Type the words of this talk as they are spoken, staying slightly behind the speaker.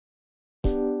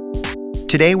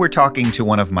Today, we're talking to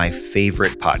one of my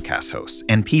favorite podcast hosts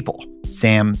and people,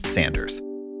 Sam Sanders.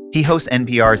 He hosts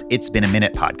NPR's It's Been a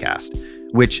Minute podcast,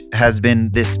 which has been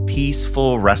this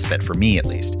peaceful respite, for me at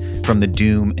least, from the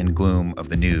doom and gloom of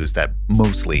the news that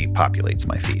mostly populates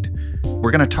my feed.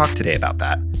 We're going to talk today about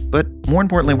that. But more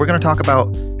importantly, we're going to talk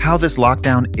about how this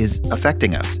lockdown is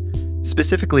affecting us,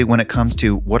 specifically when it comes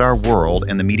to what our world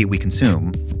and the media we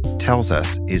consume tells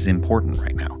us is important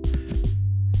right now.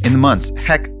 In the months,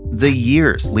 heck, the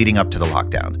years leading up to the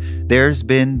lockdown, there's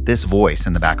been this voice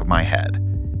in the back of my head.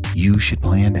 You should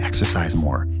plan to exercise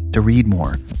more, to read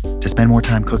more, to spend more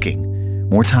time cooking,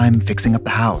 more time fixing up the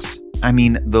house. I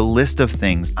mean, the list of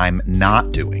things I'm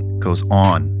not doing goes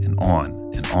on and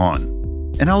on and on.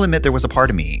 And I'll admit there was a part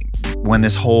of me when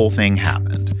this whole thing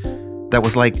happened that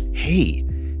was like, hey,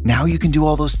 now you can do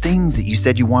all those things that you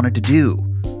said you wanted to do.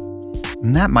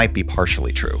 And that might be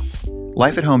partially true.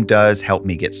 Life at home does help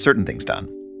me get certain things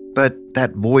done. But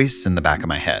that voice in the back of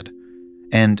my head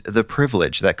and the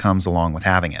privilege that comes along with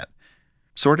having it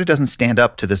sort of doesn't stand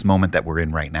up to this moment that we're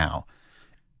in right now.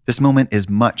 This moment is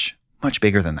much, much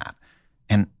bigger than that.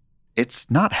 And it's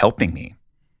not helping me.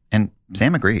 And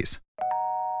Sam agrees.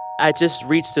 I just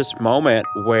reached this moment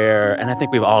where, and I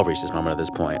think we've all reached this moment at this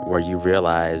point, where you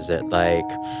realize that,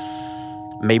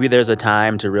 like, maybe there's a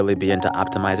time to really be into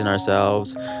optimizing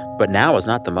ourselves, but now is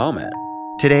not the moment.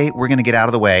 Today, we're going to get out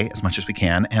of the way as much as we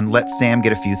can and let Sam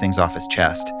get a few things off his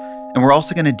chest. And we're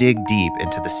also going to dig deep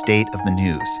into the state of the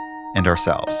news and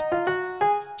ourselves.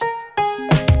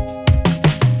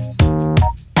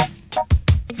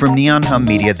 From Neon Hum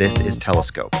Media, this is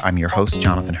Telescope. I'm your host,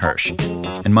 Jonathan Hirsch.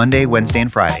 And Monday, Wednesday,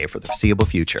 and Friday for the foreseeable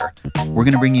future, we're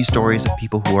going to bring you stories of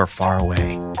people who are far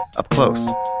away, up close,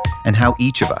 and how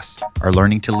each of us are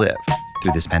learning to live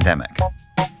through this pandemic.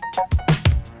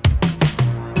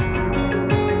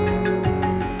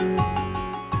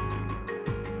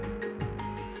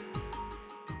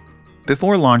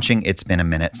 Before launching It's Been a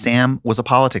Minute, Sam was a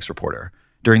politics reporter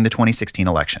during the 2016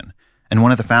 election and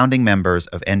one of the founding members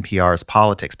of NPR's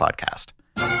Politics podcast.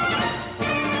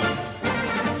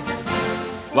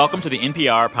 Welcome to the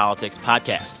NPR Politics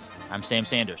Podcast. I'm Sam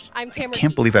Sanders. I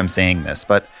can't believe I'm saying this,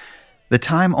 but the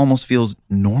time almost feels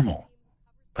normal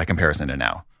by comparison to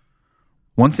now.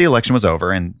 Once the election was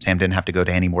over and Sam didn't have to go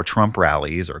to any more Trump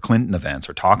rallies or Clinton events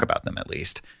or talk about them at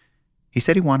least, he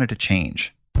said he wanted to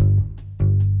change.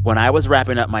 When I was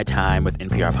wrapping up my time with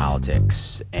NPR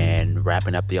Politics and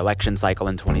wrapping up the election cycle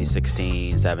in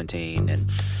 2016, 17,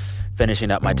 and finishing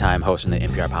up my time hosting the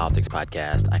NPR Politics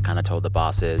podcast, I kind of told the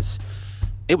bosses,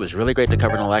 it was really great to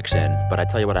cover an election, but I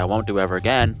tell you what I won't do ever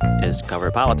again is cover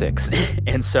politics.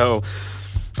 And so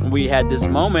we had this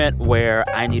moment where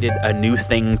I needed a new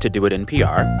thing to do at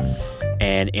NPR,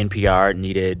 and NPR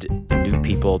needed new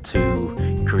people to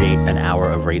create an hour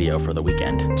of radio for the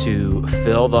weekend to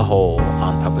fill the hole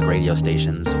on public radio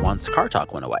stations once Car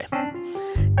Talk went away.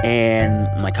 And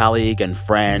my colleague and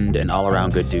friend and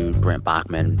all-around good dude, Brent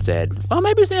Bachman, said, well,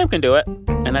 maybe Sam can do it.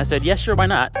 And I said, yes, sure, why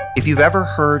not? If you've ever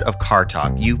heard of Car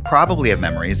Talk, you probably have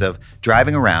memories of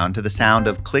driving around to the sound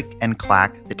of Click and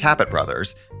Clack, the Tappet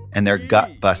brothers, and their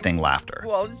gut-busting laughter.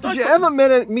 Well, did you ever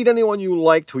meet anyone you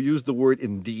liked who used the word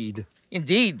indeed?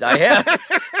 Indeed, I have.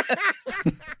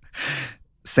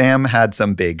 Sam had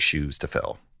some big shoes to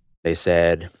fill. They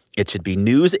said it should be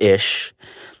news-ish,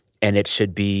 and it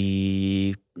should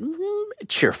be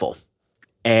cheerful.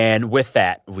 And with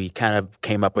that, we kind of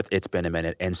came up with It's Been a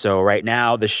Minute. And so right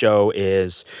now, the show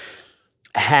is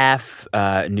half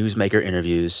newsmaker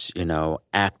interviews, you know,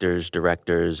 actors,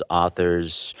 directors,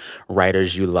 authors,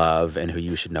 writers you love and who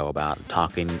you should know about,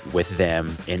 talking with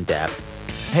them in depth.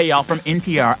 Hey, y'all, from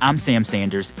NPR, I'm Sam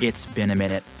Sanders. It's been a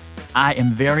minute. I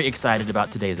am very excited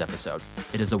about today's episode.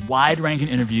 It is a wide-ranging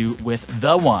interview with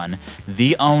the one,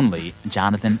 the only,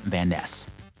 Jonathan Van Ness.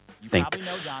 Think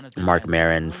Marc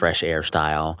Maron, Fresh Air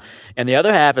style. And the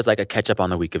other half is like a catch-up on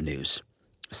the week of news.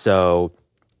 So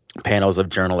panels of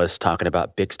journalists talking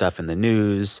about big stuff in the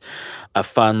news, a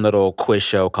fun little quiz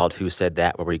show called Who Said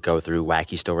That, where we go through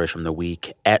wacky stories from the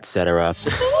week, etc.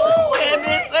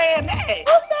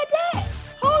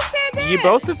 You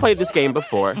both have played this game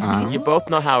before. You both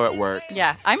know how it works.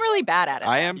 Yeah, I'm really bad at it.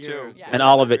 I am too. And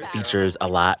all of it features a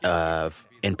lot of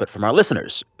input from our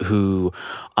listeners who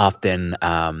often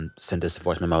send us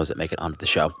voice memos that make it onto the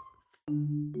show.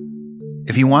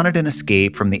 If you wanted an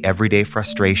escape from the everyday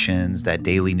frustrations that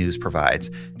daily news provides,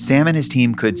 Sam and his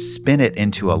team could spin it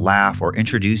into a laugh or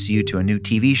introduce you to a new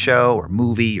TV show or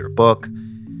movie or book.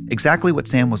 Exactly what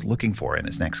Sam was looking for in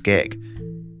his next gig.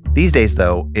 These days,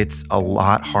 though, it's a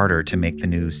lot harder to make the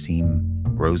news seem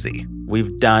rosy.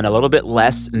 We've done a little bit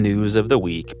less news of the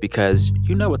week because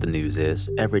you know what the news is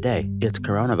every day. It's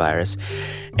coronavirus.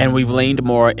 And we've leaned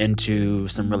more into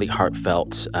some really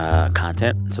heartfelt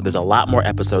content. So there's a lot more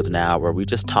episodes now where we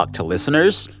just talk to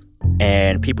listeners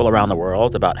and people around the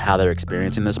world about how they're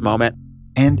experiencing this moment.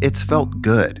 And it's felt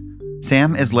good.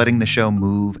 Sam is letting the show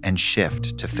move and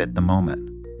shift to fit the moment.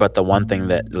 But the one thing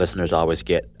that listeners always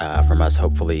get from us,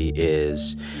 hopefully,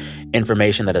 is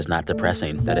information that is not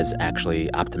depressing, that is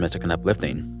actually optimistic and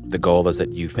uplifting. The goal is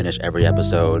that you finish every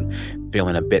episode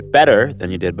feeling a bit better than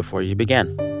you did before you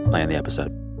began playing the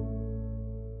episode.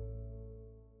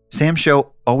 Sam's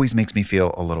show always makes me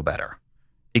feel a little better.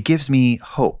 It gives me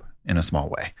hope in a small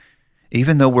way.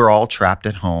 Even though we're all trapped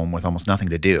at home with almost nothing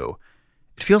to do,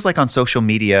 it feels like on social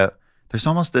media, there's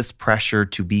almost this pressure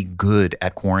to be good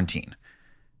at quarantine.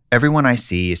 Everyone I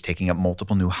see is taking up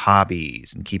multiple new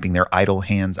hobbies and keeping their idle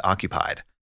hands occupied.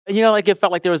 You know, like it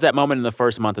felt like there was that moment in the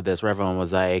first month of this where everyone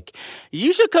was like,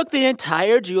 you should cook the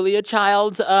entire Julia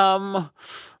Child's au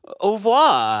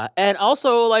revoir. And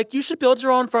also, like, you should build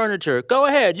your own furniture. Go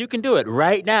ahead. You can do it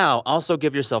right now. Also,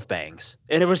 give yourself bangs.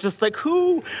 And it was just like,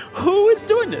 who is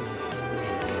doing this? Why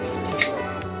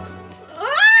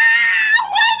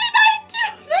did I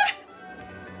do that?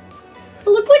 I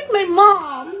look like my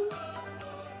mom.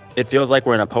 It feels like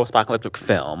we're in a post-apocalyptic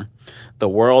film. The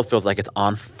world feels like it's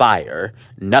on fire.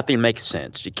 Nothing makes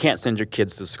sense. You can't send your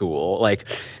kids to school. Like,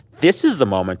 this is the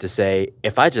moment to say,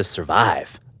 if I just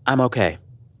survive, I'm okay.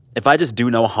 If I just do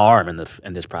no harm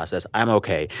in this process, I'm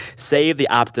okay. Save the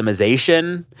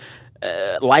optimization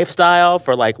lifestyle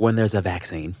for, like, when there's a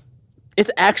vaccine.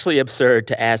 It's actually absurd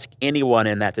to ask anyone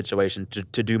in that situation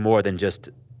to do more than just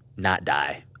not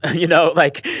die. You know,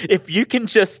 like, if you can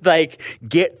just, like,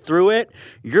 get through it,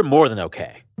 you're more than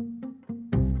okay.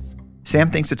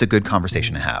 Sam thinks it's a good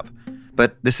conversation to have,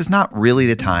 but this is not really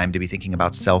the time to be thinking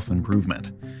about self-improvement.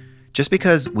 Just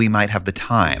because we might have the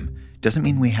time doesn't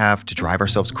mean we have to drive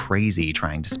ourselves crazy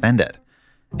trying to spend it.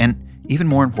 And even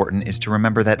more important is to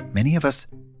remember that many of us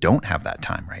don't have that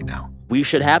time right now. We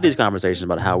should have these conversations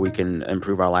about how we can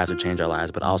improve our lives or change our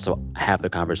lives, but also have the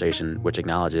conversation which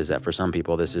acknowledges that for some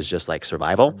people, this is just like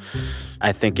survival.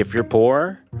 I think if you're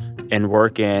poor and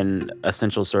work in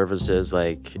essential services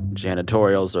like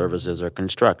janitorial services or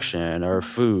construction or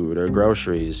food or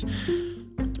groceries,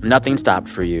 nothing stopped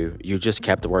for you. You just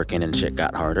kept working and shit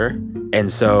got harder.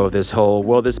 And so this whole,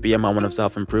 will this be a moment of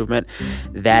self-improvement?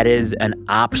 That is an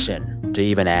option to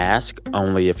even ask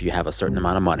only if you have a certain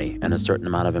amount of money and a certain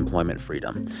amount of employment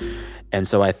freedom. And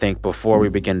so I think before we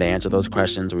begin to answer those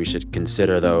questions, we should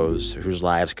consider those whose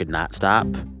lives could not stop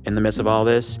in the midst of all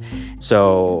this.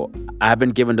 So I've been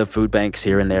given to food banks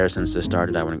here and there since this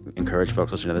started. I would encourage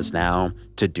folks listening to this now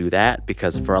to do that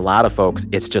because for a lot of folks,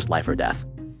 it's just life or death.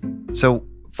 So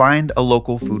find a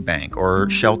local food bank or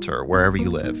shelter wherever you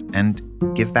live and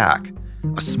give back.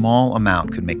 A small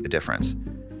amount could make the difference.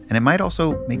 And it might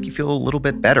also make you feel a little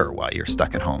bit better while you're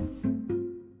stuck at home.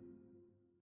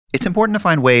 It's important to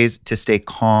find ways to stay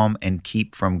calm and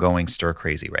keep from going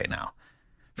stir-crazy right now.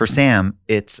 For Sam,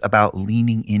 it's about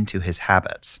leaning into his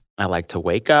habits. I like to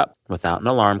wake up without an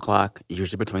alarm clock,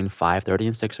 usually between 5:30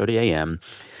 and 6:30 a.m.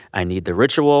 I need the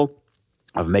ritual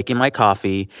of making my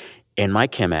coffee in my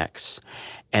Chemex,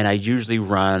 and I usually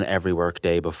run every work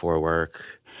day before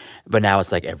work, but now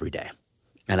it's like every day.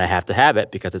 And I have to have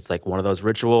it because it's like one of those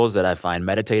rituals that I find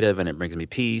meditative and it brings me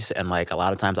peace. And like a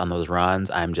lot of times on those runs,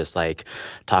 I'm just like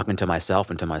talking to myself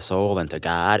and to my soul and to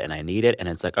God, and I need it. And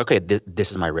it's like, okay,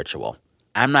 this is my ritual.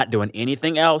 I'm not doing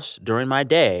anything else during my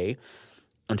day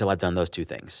until I've done those two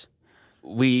things.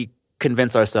 We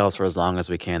convince ourselves for as long as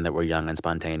we can that we're young and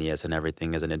spontaneous and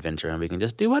everything is an adventure and we can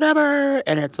just do whatever.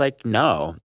 And it's like,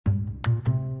 no.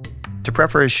 To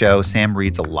prep for his show, Sam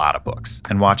reads a lot of books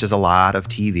and watches a lot of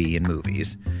TV and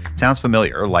movies. It sounds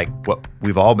familiar, like what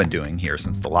we've all been doing here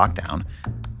since the lockdown.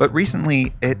 But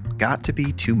recently, it got to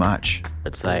be too much.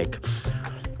 It's like,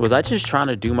 was I just trying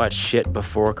to do much shit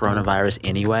before coronavirus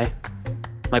anyway?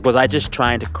 Like, was I just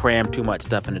trying to cram too much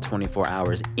stuff into 24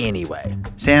 hours anyway?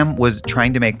 Sam was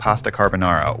trying to make pasta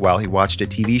carbonara while he watched a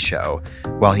TV show,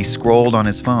 while he scrolled on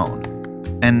his phone.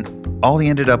 And all he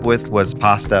ended up with was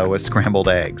pasta with scrambled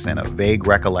eggs and a vague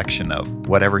recollection of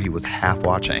whatever he was half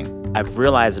watching. I've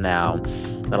realized now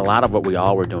that a lot of what we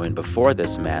all were doing before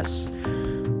this mess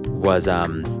was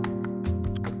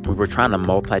we were trying to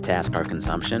multitask our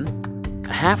consumption.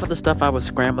 Half of the stuff I was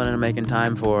scrambling and making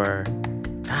time for,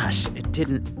 gosh, it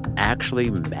didn't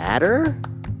actually matter,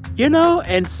 you know?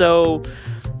 And so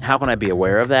how can I be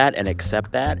aware of that and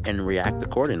accept that and react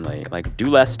accordingly? Like, do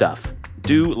less stuff.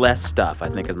 Do less stuff, I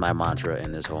think, is my mantra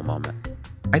in this whole moment.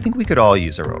 I think we could all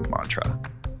use our own mantra.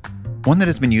 One that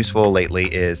has been useful lately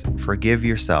is forgive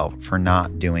yourself for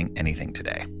not doing anything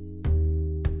today.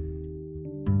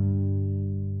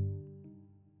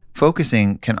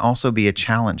 Focusing can also be a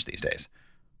challenge these days.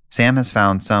 Sam has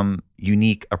found some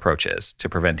unique approaches to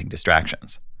preventing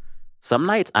distractions. Some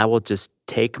nights I will just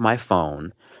take my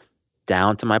phone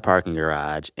down to my parking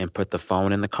garage and put the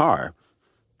phone in the car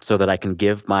so that I can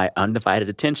give my undivided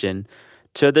attention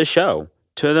to the show,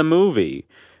 to the movie,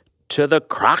 to the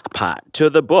crock pot, to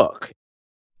the book.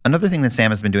 Another thing that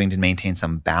Sam has been doing to maintain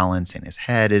some balance in his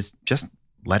head is just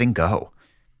letting go,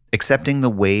 accepting the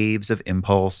waves of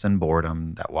impulse and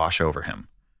boredom that wash over him.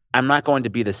 I'm not going to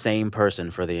be the same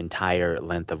person for the entire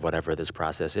length of whatever this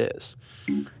process is.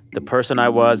 The person I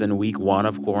was in week 1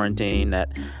 of quarantine,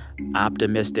 that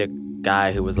optimistic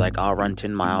guy who was like, I'll run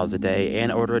 10 miles a day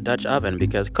and order a Dutch oven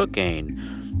because cooking.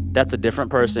 That's a different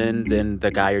person than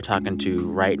the guy you're talking to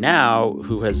right now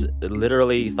who has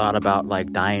literally thought about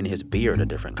like dyeing his beard a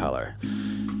different color.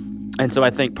 And so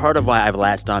I think part of why I've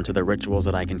latched onto the rituals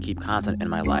that I can keep constant in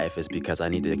my life is because I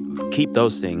need to keep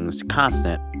those things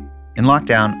constant. In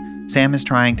lockdown, Sam is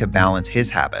trying to balance his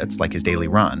habits, like his daily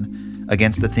run,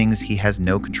 against the things he has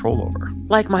no control over.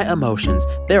 Like my emotions.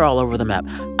 They're all over the map.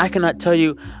 I cannot tell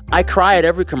you, I cry at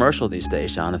every commercial these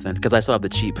days, Jonathan, because I still have the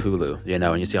cheap Hulu,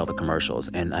 and you see all the commercials.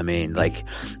 And I mean, like,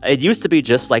 it used to be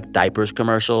just like diapers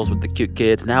commercials with the cute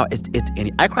kids. Now it's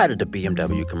I cried at a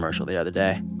BMW commercial the other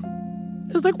day.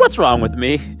 It was like, what's wrong with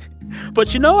me?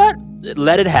 But you know what?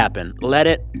 Let it happen. Let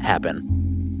it happen.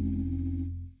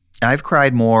 I've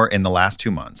cried more in the last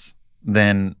 2 months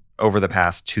than over the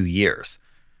past 2 years.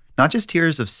 Not just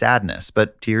tears of sadness,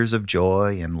 but tears of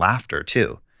joy and laughter,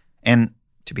 too. And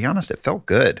to be honest, it felt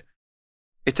good.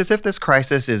 It's as if this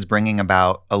crisis is bringing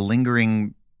about a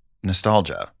lingering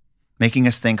nostalgia, making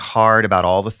us think hard about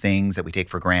all the things that we take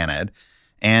for granted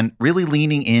and really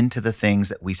leaning into the things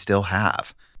that we still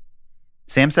have.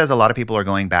 Sam says a lot of people are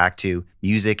going back to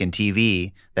music and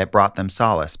TV that brought them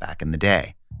solace back in the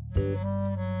day.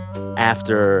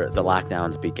 After the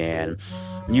lockdowns began,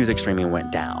 music streaming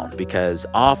went down because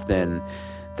often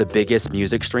the biggest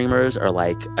music streamers are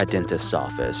like a dentist's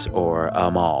office or a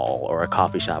mall or a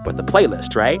coffee shop with a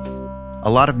playlist, right?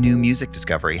 A lot of new music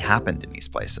discovery happened in these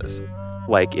places.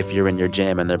 Like if you're in your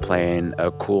gym and they're playing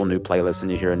a cool new playlist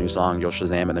and you hear a new song, you'll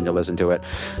Shazam and then you'll listen to it.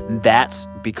 That's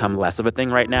become less of a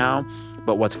thing right now.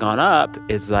 But what's gone up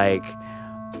is like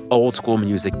old school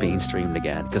music being streamed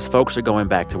again because folks are going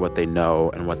back to what they know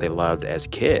and what they loved as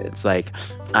kids. Like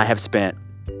I have spent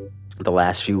the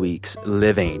last few weeks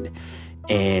living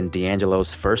in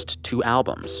D'Angelo's first 2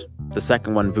 albums. The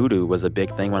second one, Voodoo, was a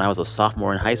big thing when I was a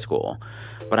sophomore in high school.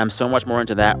 But I'm so much more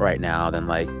into that right now than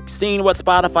like seeing what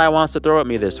Spotify wants to throw at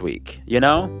me this week,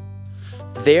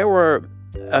 There were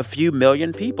a few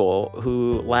million people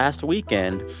who last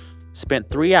weekend spent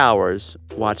 3 hours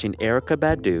watching Erykah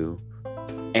Badu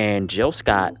and Jill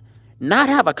Scott not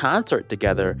have a concert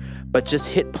together, but just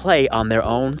hit play on their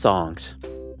own songs.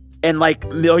 And like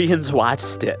millions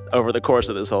watched it over the course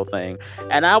of this whole thing.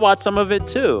 And I watched some of it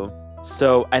too.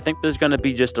 So I think there's going to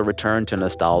be just a return to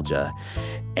nostalgia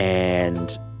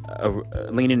and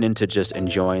leaning into just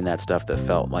enjoying that stuff that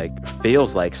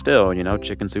feels like still,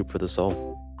 chicken soup for the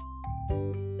soul.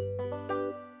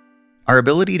 Our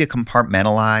ability to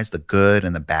compartmentalize the good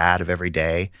and the bad of every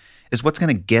day is what's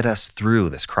going to get us through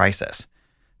this crisis.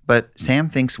 But Sam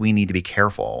thinks we need to be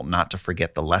careful not to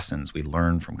forget the lessons we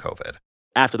learned from COVID.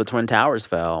 After the Twin Towers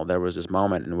fell, there was this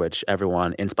moment in which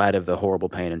everyone, in spite of the horrible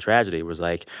pain and tragedy, was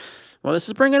like, well, this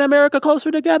is bringing America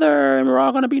closer together, and we're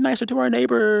all going to be nicer to our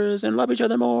neighbors and love each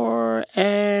other more.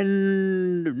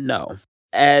 And no.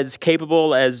 As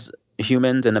capable as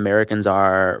humans and Americans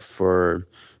are for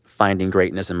finding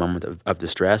greatness in moments of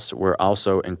distress, we're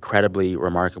also incredibly,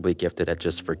 remarkably gifted at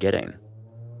just forgetting.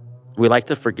 We like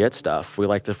to forget stuff. We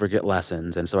like to forget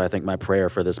lessons. And so I think my prayer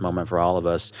for this moment for all of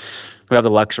us who have the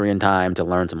luxury and time to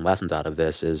learn some lessons out of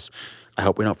this is I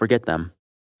hope we don't forget them.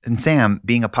 And Sam,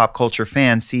 being a pop culture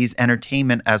fan, sees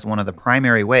entertainment as one of the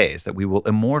primary ways that we will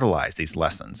immortalize these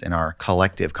lessons in our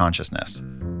collective consciousness.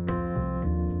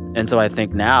 And so I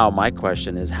think now my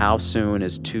question is, how soon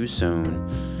is too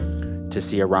soon to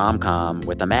see a rom-com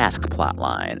with a mask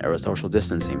plotline or a social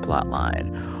distancing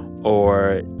plotline,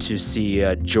 or to see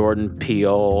a Jordan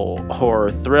Peele horror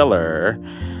thriller,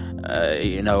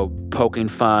 poking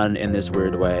fun in this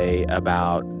weird way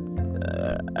about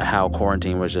how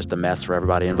quarantine was just a mess for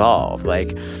everybody involved.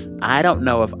 Like, I don't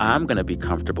know if I'm going to be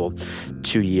comfortable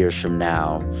 2 years from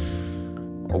now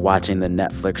watching the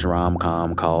Netflix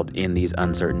rom-com called In These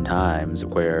Uncertain Times,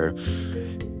 where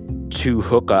 2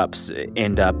 hookups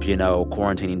end up,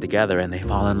 quarantining together and they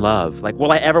fall in love. Like,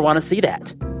 will I ever want to see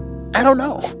that? I don't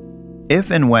know.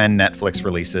 If and when Netflix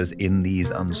releases In These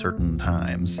Uncertain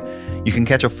Times, you can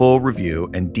catch a full review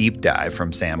and deep dive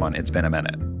from Sam on It's Been a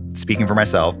Minute. Speaking for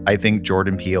myself, I think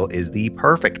Jordan Peele is the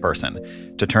perfect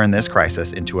person to turn this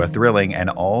crisis into a thrilling and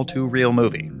all too real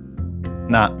movie.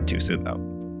 Not too soon, though.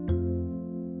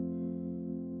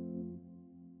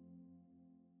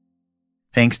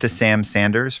 Thanks to Sam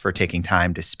Sanders for taking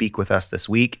time to speak with us this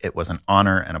week. It was an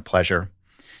honor and a pleasure.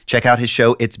 Check out his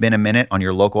show, It's Been a Minute, on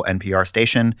your local NPR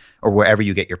station or wherever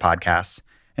you get your podcasts.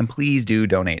 And please do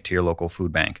donate to your local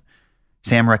food bank.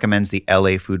 Sam recommends the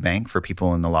LA Food Bank for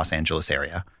people in the Los Angeles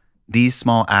area. These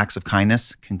small acts of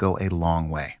kindness can go a long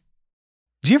way.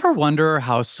 Do you ever wonder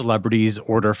how celebrities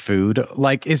order food?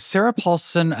 Like, is Sarah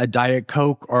Paulson a Diet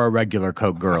Coke or a regular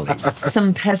Coke girlie?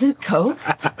 Some peasant Coke?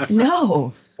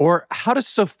 No. Or how does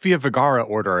Sofia Vergara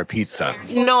order a pizza?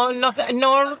 No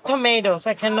tomatoes.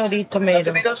 I cannot eat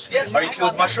tomatoes. Yes. Are you cool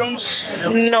with mushrooms?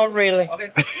 Not really.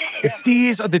 Okay. If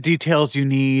these are the details you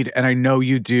need, and I know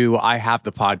you do, I have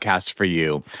the podcast for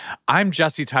you. I'm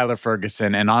Jesse Tyler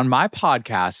Ferguson, and on my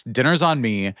podcast, Dinners on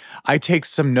Me, I take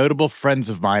some notable friends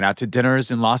of mine out to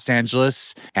dinners in Los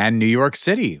Angeles and New York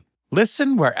City.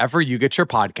 Listen wherever you get your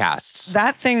podcasts.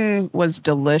 That thing was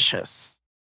delicious.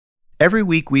 Every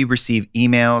week, we receive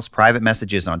emails, private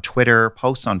messages on Twitter,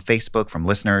 posts on Facebook from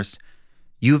listeners.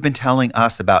 You've been telling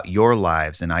us about your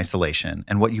lives in isolation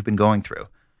and what you've been going through.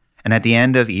 And at the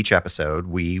end of each episode,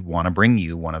 we want to bring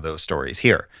you one of those stories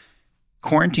here.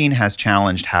 Quarantine has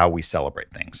challenged how we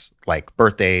celebrate things, like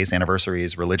birthdays,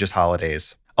 anniversaries, religious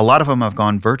holidays. A lot of them have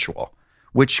gone virtual,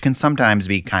 which can sometimes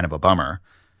be kind of a bummer.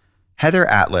 Heather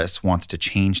Atlas wants to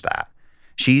change that.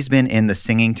 She's been in the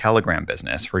singing telegram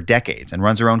business for decades and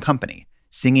runs her own company,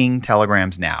 Singing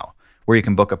Telegrams Now, where you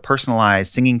can book a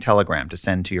personalized singing telegram to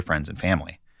send to your friends and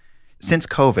family. Since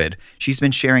COVID, she's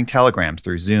been sharing telegrams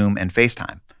through Zoom and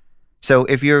FaceTime. So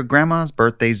if your grandma's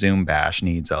birthday Zoom bash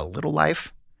needs a little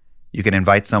life, you can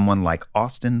invite someone like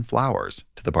Austin Flowers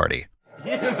to the party.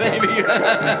 Yeah, baby.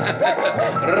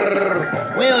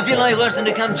 Well, if you'd like Austin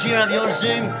to come cheer up your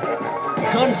Zoom,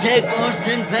 contact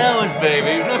Austin Powers,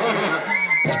 baby.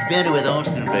 It's better with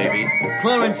Austin, baby.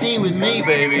 Quarantine with me,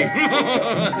 baby.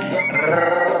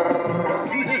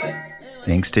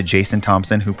 Thanks to Jason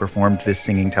Thompson, who performed this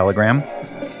singing telegram.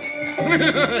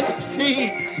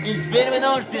 See, it's better with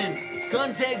Austin.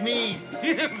 Contact me.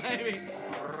 Yeah, baby.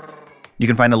 You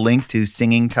can find a link to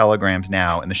Singing Telegrams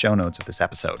Now in the show notes of this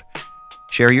episode.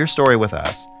 Share your story with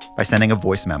us by sending a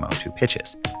voice memo to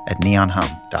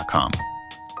pitches@neonhum.com.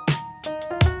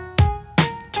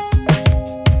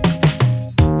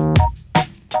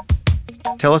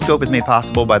 Telescope is made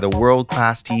possible by the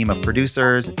world-class team of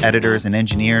producers, editors, and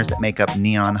engineers that make up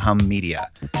Neon Hum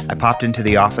Media. I popped into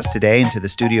the office today, into the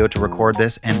studio to record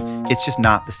this, and it's just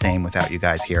not the same without you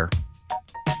guys here.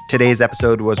 Today's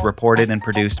episode was reported and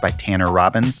produced by Tanner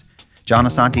Robbins. John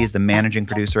Asante is the managing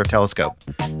producer of Telescope.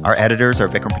 Our editors are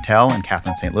Vikram Patel and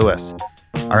Catherine St. Louis.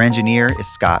 Our engineer is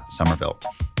Scott Somerville.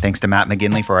 Thanks to Matt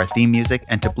McGinley for our theme music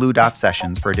and to Blue Dot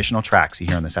Sessions for additional tracks you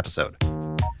hear in this episode.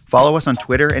 Follow us on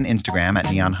Twitter and Instagram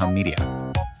at Neon Hum Media.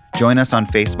 Join us on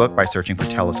Facebook by searching for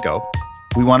Telescope.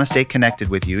 We want to stay connected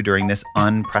with you during this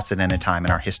unprecedented time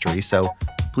in our history, so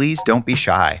please don't be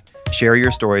shy. Share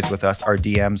your stories with us. Our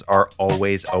DMs are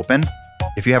always open.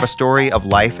 If you have a story of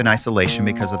life in isolation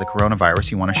because of the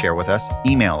coronavirus you want to share with us,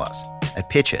 email us at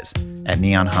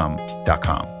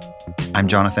pitches@neonhum.com. I'm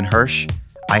Jonathan Hirsch.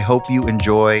 I hope you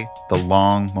enjoy the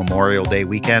long Memorial Day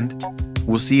weekend.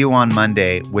 We'll see you on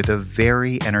Monday with a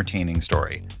very entertaining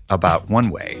story about one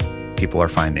way people are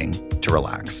finding to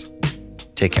relax.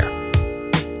 Take care.